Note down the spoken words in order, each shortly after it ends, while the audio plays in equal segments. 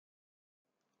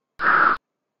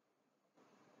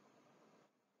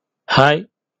Hi,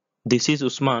 this is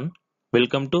Usman.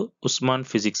 Welcome to Usman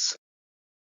Physics.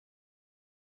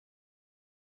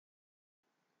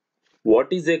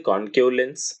 What is a concave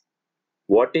lens?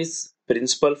 What is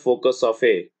principal focus of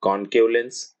a concave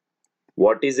lens?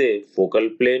 What is a focal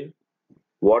plane?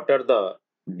 What are the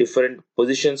different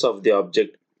positions of the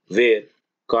object where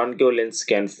concave lens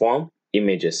can form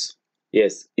images?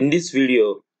 Yes, in this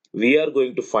video, we are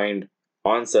going to find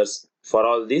answers for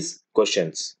all these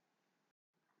questions.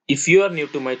 If you are new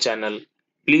to my channel,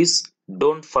 please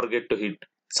don't forget to hit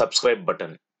subscribe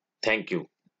button. Thank you.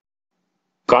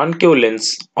 Concave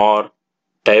lens or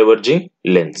diverging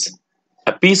lens.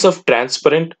 A piece of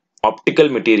transparent optical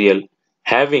material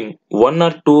having one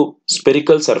or two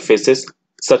spherical surfaces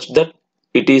such that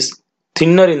it is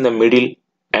thinner in the middle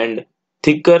and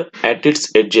thicker at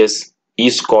its edges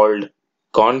is called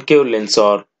concave lens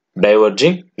or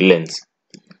diverging lens.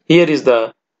 Here is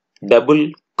the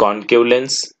double concave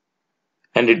lens,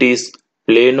 and it is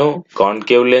plano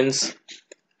concave lens,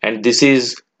 and this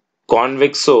is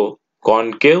convexo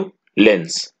concave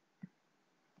lens.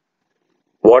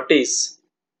 What is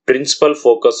principal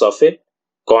focus of a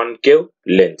concave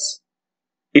lens?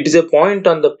 It is a point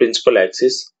on the principal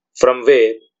axis from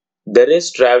where the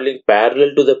rays traveling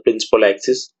parallel to the principal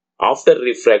axis after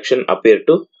refraction appear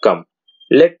to come.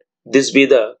 Let this be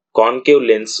the concave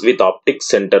lens with optic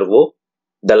center O.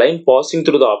 The line passing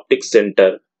through the optic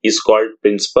center is called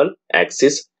principal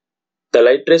axis. The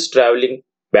light rays traveling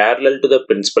parallel to the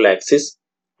principal axis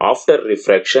after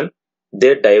refraction,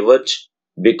 they diverge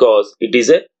because it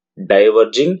is a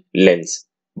diverging lens.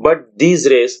 But these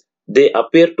rays, they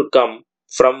appear to come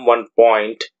from one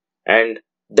point, and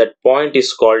that point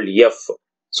is called F.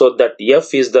 So that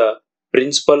F is the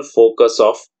principal focus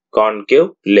of concave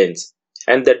lens,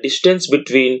 and the distance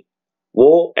between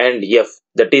O and F,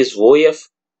 that is OF,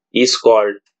 is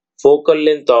called focal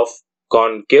length of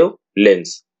concave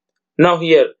lens. Now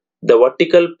here the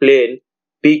vertical plane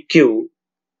PQ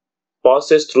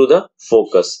passes through the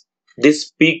focus.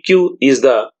 This PQ is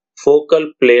the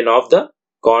focal plane of the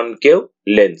concave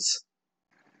lens.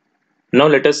 Now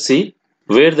let us see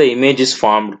where the image is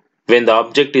formed when the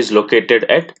object is located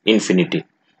at infinity.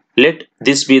 Let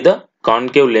this be the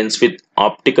concave lens with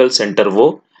optical center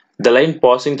O. The line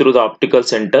passing through the optical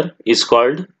center is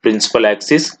called principal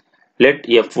axis. Let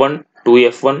F1,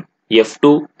 2F1,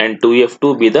 F2 and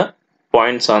 2F2 be the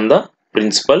points on the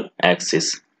principal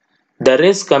axis. The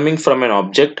rays coming from an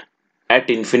object at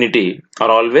infinity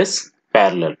are always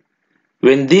parallel.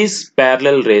 When these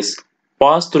parallel rays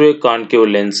pass through a concave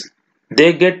lens,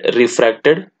 they get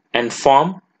refracted and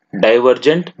form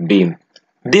divergent beam.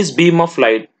 This beam of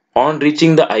light on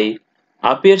reaching the eye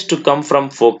appears to come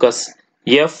from focus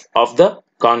F of the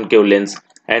concave lens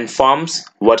and forms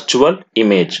virtual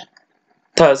image.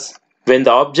 Thus, when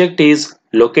the object is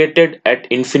located at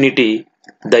infinity,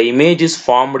 the image is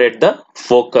formed at the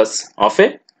focus of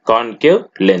a concave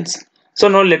lens. So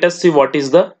now let us see what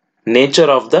is the nature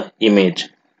of the image.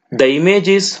 The image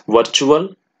is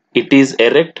virtual, it is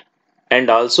erect and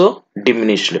also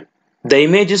diminished. The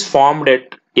image is formed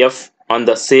at F on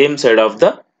the same side of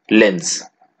the lens.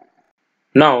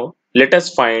 Now let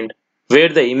us find where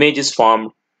the image is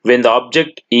formed when the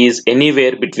object is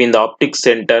anywhere between the optic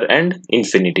center and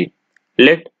infinity.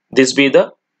 Let this be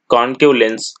the concave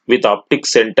lens with optic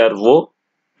center O,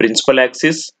 principal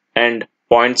axis and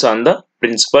points on the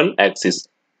principal axis.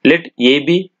 Let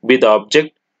AB be the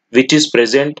object which is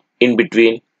present in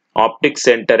between optic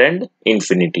center and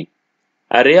infinity.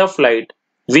 A ray of light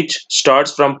which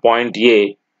starts from point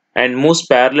A and moves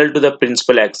parallel to the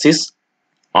principal axis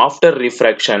after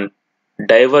refraction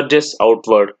diverges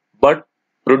outward but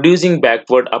producing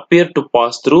backward appear to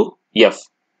pass through F.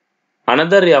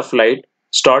 Another ray of light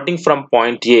starting from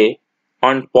point A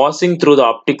and passing through the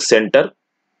optic center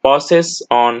passes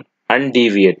on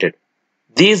undeviated.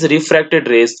 These refracted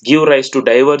rays give rise to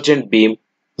divergent beam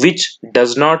which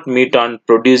does not meet on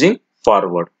producing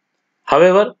forward.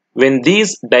 However, when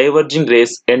these diverging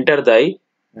rays enter the eye,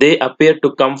 they appear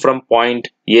to come from point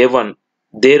A1,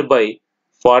 thereby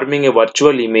forming a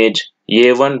virtual image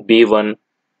A1B1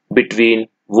 between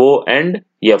O and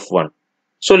F1.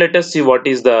 So let us see what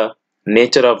is the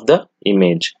nature of the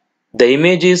image. The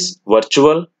image is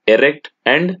virtual, erect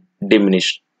and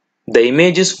diminished. The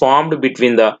image is formed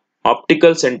between the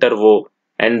optical center O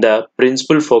and the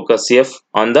principal focus F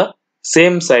on the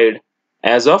same side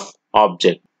as of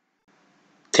object.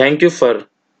 Thank you for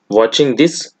watching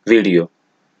this video.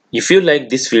 If you like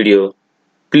this video,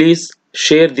 please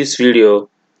share this video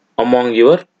among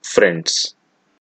your friends.